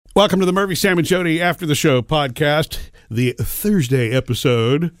Welcome to the Murphy, Sam, and Jody After the Show podcast, the Thursday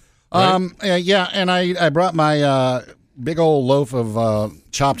episode. Right? Yeah, and I brought my big old loaf of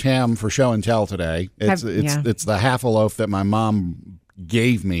chopped ham for show and tell today. It's the half a loaf that my mom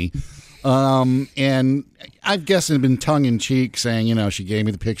gave me. And I guess it's been tongue-in-cheek saying, she gave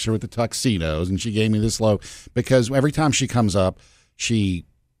me the picture with the tuxedos and she gave me this loaf because every time she comes up, and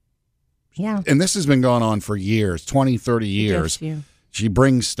this has been going on for years, 20, 30 years. She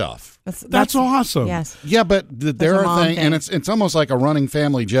brings stuff. That's awesome. Yes. Yeah, but there are things, and it's almost like a running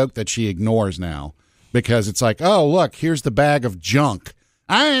family joke that she ignores now because it's like, oh, look, here's the bag of junk.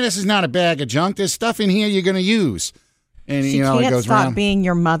 This is not a bag of junk. There's stuff in here you're going to use. And she it can't goes stop around. being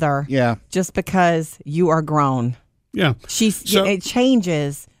your mother. Yeah. Just because you are grown. Yeah. It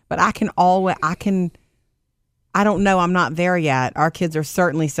changes, but I don't know. I'm not there yet. Our kids are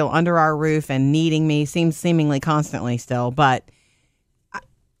certainly still under our roof and needing me, seemingly constantly still, but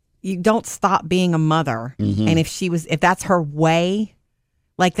you don't stop being a mother. Mm-hmm. And if that's her way,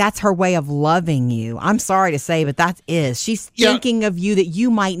 that's her way of loving you. I'm sorry to say, but that is. She's thinking of you that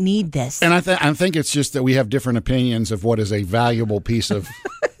you might need this. And I think it's just that we have different opinions of what is a valuable piece of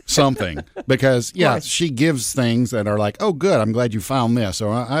something. Because, she gives things that are like, oh, good, I'm glad you found this.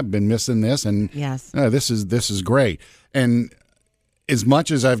 Or I've been missing this, and this is great. And as much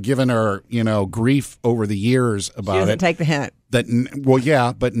as I've given her, grief over the years about it. She doesn't take the hint.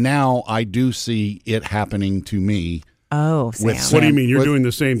 But now I do see it happening to me. Oh, Sam. What do you mean? You're doing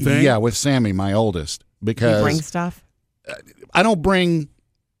the same thing? Yeah, with Sammy, my oldest. Because you bring stuff? I don't bring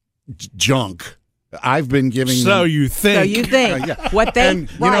junk. I've been giving So you think. What they,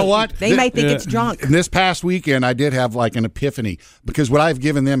 and you know what? They might think it's junk. And this past weekend, I did have an epiphany because what I've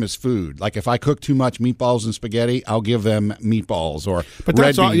given them is food. Like if I cook too much meatballs and spaghetti, I'll give them meatballs or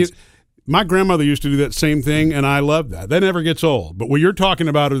red beans. My grandmother used to do that same thing, and I love that. That never gets old. But what you're talking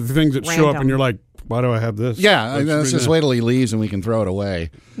about are the things that show up, and you're like, why do I have this? Yeah, let's just wait till he leaves and we can throw it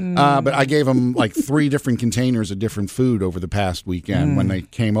away. But I gave them 3 different containers of different food over the past weekend when they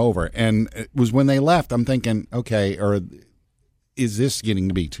came over. And it was when they left, I'm thinking, okay, or is this getting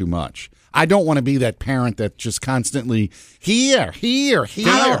to be too much? I don't want to be that parent that just constantly, here.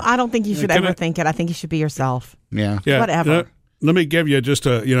 I don't think you should ever think it. I think you should be yourself. Yeah. Whatever. Let me give you just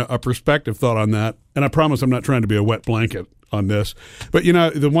a perspective thought on that, and I promise I'm not trying to be a wet blanket on this. But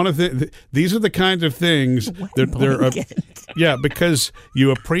these are the kinds of things because you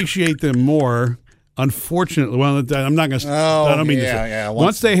appreciate them more. Unfortunately, well, I'm not going to. I don't mean to say.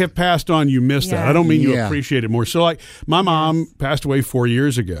 Once they have passed on, you miss that. I don't mean you appreciate it more. So, my mom passed away 4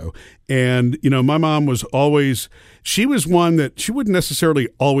 years ago, and my mom was always. She was one that she wouldn't necessarily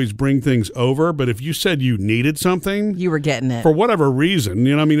always bring things over, but if you said you needed something, you were getting it for whatever reason.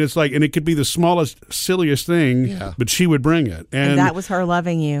 It's and it could be the smallest, silliest thing, but she would bring it, and that was her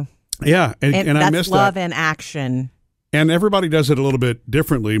loving you. Yeah, and that's I miss love that. in action. And everybody does it a little bit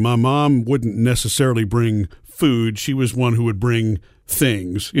differently. My mom wouldn't necessarily bring food. She was one who would bring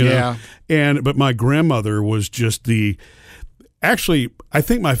things, know. But my grandmother was just actually, I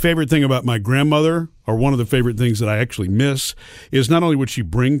think my favorite thing about my grandmother, or one of the favorite things that I actually miss, is not only would she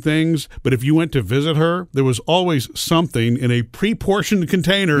bring things, but if you went to visit her, there was always something in a pre-portioned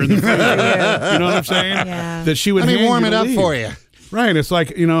container in the fridge. You know what I'm saying? Yeah. That she would warm it up for you. Right. It's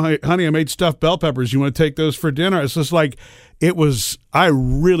like, hey, honey, I made stuffed bell peppers. You want to take those for dinner? It's just like, I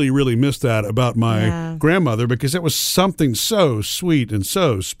really, really miss that about my grandmother because it was something so sweet and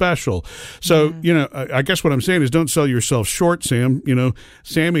so special. So, I guess what I'm saying is don't sell yourself short, Sam.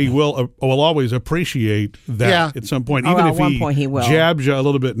 Sammy will always appreciate that at some point, even if one point he will. Jabs you a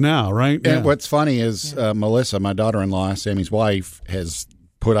little bit now, right? And what's funny is Melissa, my daughter-in-law, Sammy's wife, has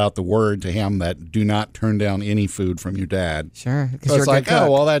put out the word to him that do not turn down any food from your dad. Sure. So it's like,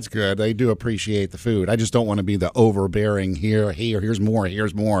 oh, well, that's good. They do appreciate the food. I just don't want to be the overbearing here's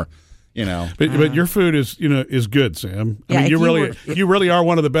more. But your food is good, Sam. I mean, you really are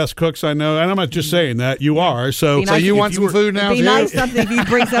one of the best cooks I know, and I'm not just saying that. You are. So you want some food now? It'd be nice if you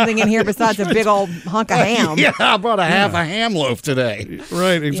bring something in here besides a big old hunk of ham. I brought half a ham loaf today.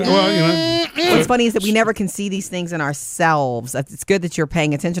 Right. Well, what's funny is that we never can see these things in ourselves. It's good that you're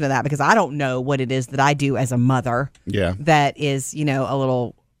paying attention to that because I don't know what it is that I do as a mother. Yeah. That is, a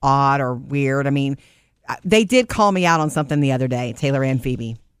little odd or weird. I mean, they did call me out on something the other day, Taylor and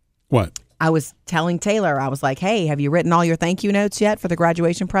Phoebe. What? I was telling Taylor, I was like, hey, have you written all your thank you notes yet for the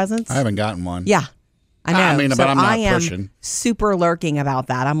graduation presents? I haven't gotten one. Yeah. I know. But I'm not pushing. I am super lurking about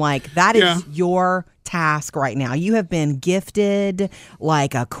that. I'm like, that is your task right now. You have been gifted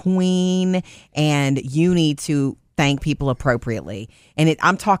like a queen, and you need to thank people appropriately. And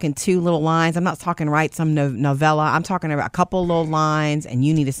I'm talking 2 little lines. I'm not talking write some novella. I'm talking about a couple little lines, and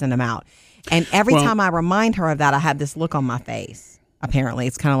you need to send them out. And every time I remind her of that, I have this look on my face. Apparently,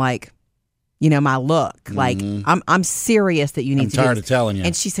 it's kind of like, my look. Like, I'm serious that you need to do I'm tired this. of telling you.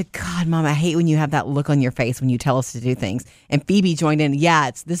 And she said, God, Mom, I hate when you have that look on your face when you tell us to do things. And Phoebe joined in.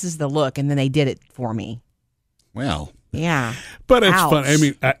 Yeah, this is the look. And then they did it for me. Well. Yeah. But it's fun. I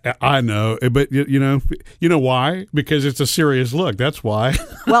mean, I know, but you know why? Because it's a serious look. That's why.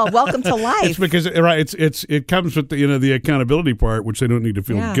 Well, welcome to life. It's because it comes with the accountability part, which they don't need to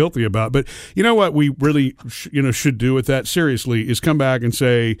feel guilty about. But you know what we really should do with that seriously is come back and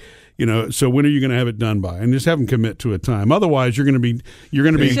say, so when are you going to have it done by? And just have them commit to a time. Otherwise, you're going to be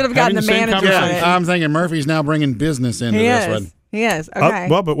should have gotten the manager. I'm thinking Murphy's now bringing business into this one. Yes. Okay.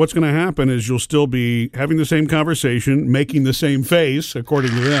 But what's going to happen is you'll still be having the same conversation, making the same face,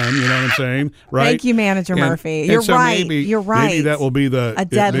 according to them. You know what I'm saying? Right? Thank you, Manager Murphy. You're right. You're right. Maybe that will be a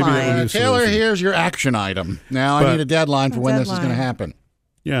deadline. Taylor, here's your action item. Now I need a deadline for when this is going to happen.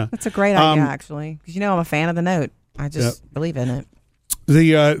 Yeah, that's a great idea, actually. Because I'm a fan of the note. I just believe in it.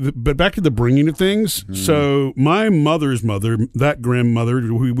 But back to the bringing of things. So my mother's mother, that grandmother,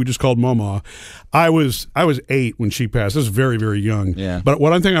 who we just called Mama, I was 8 when she passed. I was very, very young. Yeah. But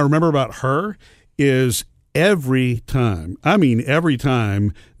one thing I remember about her is every time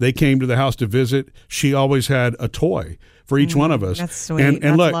they came to the house to visit, she always had a toy for each one of us. That's sweet. And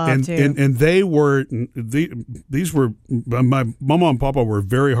that's look, love too. and they were these were my mama and papa were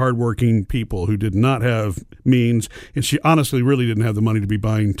very hardworking people who did not have means, and she honestly really didn't have the money to be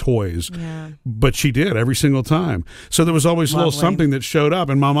buying toys. Yeah. But she did every single time. So there was always a little something that showed up,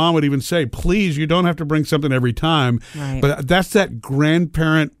 and my mom would even say, "Please, you don't have to bring something every time." Right. But that's that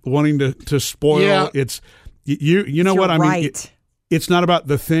grandparent wanting to spoil. Yeah. It's you know what I mean. Right. It's not about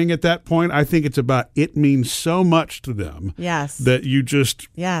the thing at that point. I think it's about it means so much to them. Yes. That you just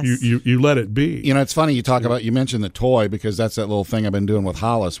you let it be. It's funny you mentioned the toy because that's that little thing I've been doing with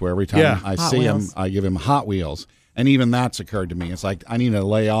Hollis where every time I see him, I give him Hot Wheels. And even that's occurred to me. It's like I need to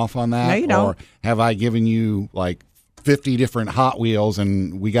lay off on that. No, you don't. Or have I given you like 50 different Hot Wheels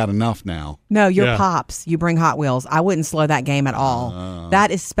and we got enough now? No, you're Pops. You bring Hot Wheels. I wouldn't slow that game at all.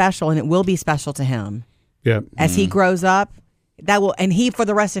 That is special, and it will be special to him. Yeah. As he grows up. And he, for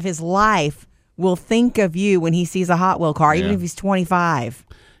the rest of his life, will think of you when he sees a Hot Wheel car, even if he's 25.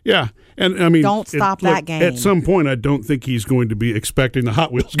 Yeah. And I mean, don't stop that game. At some point, I don't think he's going to be expecting the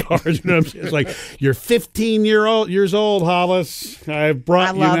Hot Wheels cars. You know what I'm saying? It's like, you're 15 years old, Hollis. I've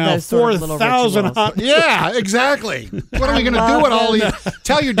brought you now 4,000 Hot Wheels. Yeah, exactly. What are we going to do with all these?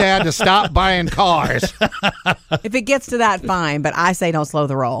 Tell your dad to stop buying cars. If it gets to that, fine. But I say don't slow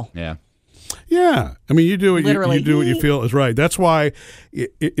the roll. Yeah. Yeah, I mean, you do what you do what you feel is right. That's why,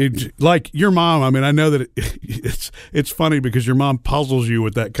 like your mom. I mean, I know that it's funny because your mom puzzles you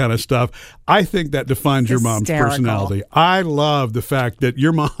with that kind of stuff. I think that defines your mom's personality. I love the fact that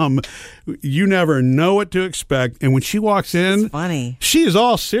your mom, you never know what to expect, and when she walks in, it's funny. She is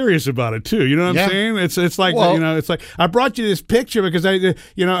all serious about it too. You know what I'm saying? It's like it's like I brought you this picture because I mean,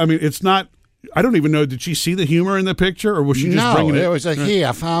 it's not. I don't even know. Did she see the humor in the picture, or was she just bringing it? No, it was like, hey,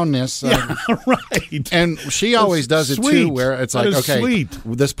 I found this. Right. And she always does it too, where it's like, okay,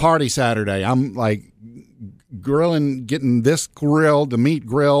 this party Saturday, I'm like grilling, getting this grilled, the meat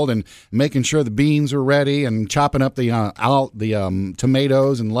grilled, and making sure the beans are ready, and chopping up the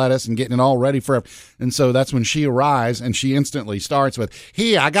tomatoes and lettuce, and getting it all ready for it. And so that's when she arrives, and she instantly starts with,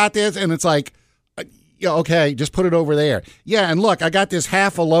 "Here, I got this," and it's like. Yeah, okay, just put it over there. Yeah, and look, I got this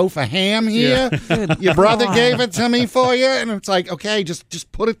half a loaf of ham here. Yeah. Your brother gave it to me for you, and it's like, okay,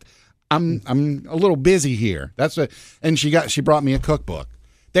 just put it. I'm a little busy here. That's what. And she brought me a cookbook.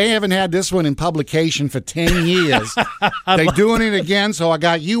 They haven't had this one in publication for 10 years. They're doing it again, so I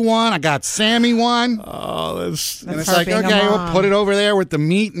got you one. I got Sammy one. Oh, that's and it's like, okay, we'll put it over there with the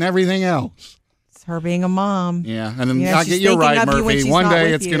meat and everything else. It's her being a mom. Yeah, and then I'll get you right, Murphy. One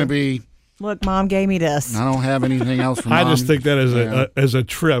day it's going to be. Look, Mom gave me this. I don't have anything else from Mom. I just think that as a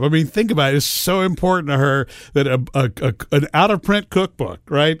trip. I mean, think about it. It's so important to her that an out-of-print cookbook,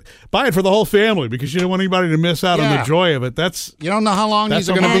 right? Buy it for the whole family because you don't want anybody to miss out on the joy of it. You don't know how long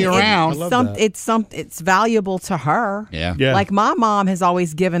these are going to be around. It's valuable to her. Yeah. Like my mom has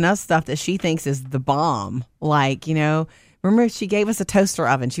always given us stuff that she thinks is the bomb. Like, remember, she gave us a toaster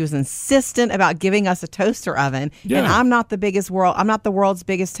oven. She was insistent about giving us a toaster oven. Yeah. And I'm not the world's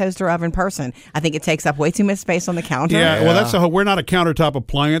biggest toaster oven person. I think it takes up way too much space on the counter. Yeah. Well, we're not a countertop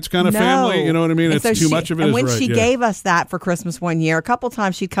appliance kind of family. You know what I mean? It's too much of it. And when she gave us that for Christmas one year, a couple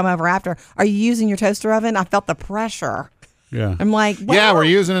times she'd come over after, "Are you using your toaster oven?" I felt the pressure. Yeah. I'm like, well, yeah, we're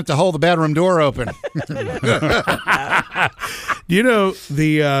using it to hold the bedroom door open. You know,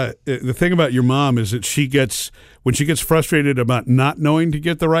 the thing about your mom is that when she gets frustrated about not knowing to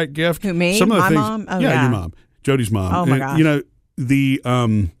get the right gift. Who, me? Some of the my things, mom? Oh, yeah, your mom. Jody's mom. Oh, my gosh. You know,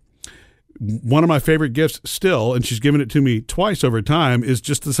 one of my favorite gifts still, and she's given it to me twice over time, is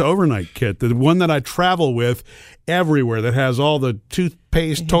just this overnight kit. The one that I travel with everywhere that has all the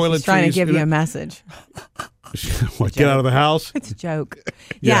toothpaste, toiletries. She's trying to give you a message. What, get out of the house? It's a joke.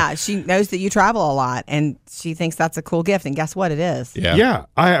 Yeah, she knows that you travel a lot, and she thinks that's a cool gift. And guess what? It is. Yeah.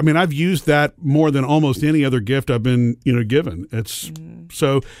 I mean, I've used that more than almost any other gift I've been, given. It's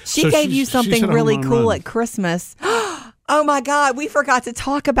so. She gave you something really cool at Christmas. Oh my God, we forgot to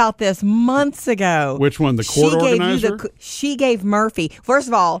talk about this months ago. Which one? The cord organizer? She gave Murphy. First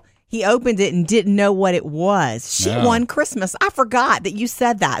of all, he opened it and didn't know what it was. She won Christmas. I forgot that you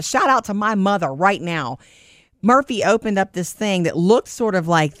said that. Shout out to my mother right now. Murphy opened up this thing that looked sort of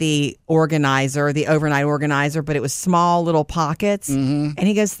like the organizer, the overnight organizer, but it was small little pockets. And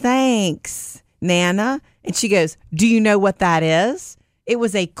he goes, "Thanks, Nana." And she goes, "Do you know what that is?" It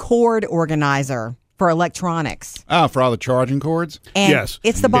was a cord organizer for electronics. Oh, for all the charging cords? And yes.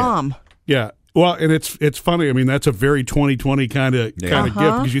 It's the bomb. Yeah. Well, and it's funny. I mean, that's a very 2020 kind of gift,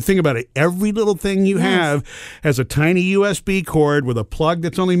 because you think about it. Every little thing you have has a tiny USB cord with a plug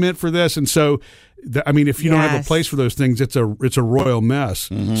that's only meant for this, and so. I mean, if you don't have a place for those things, it's a royal mess.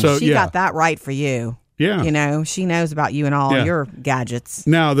 So she got that right for you. Yeah, she knows about you and all your gadgets.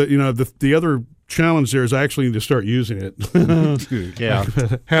 Now the other challenge there is I actually need to start using it. Yeah,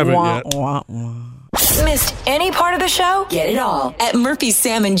 haven't yet. Missed any part of the show? Get it all at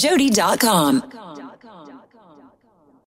murphysamandjody.com.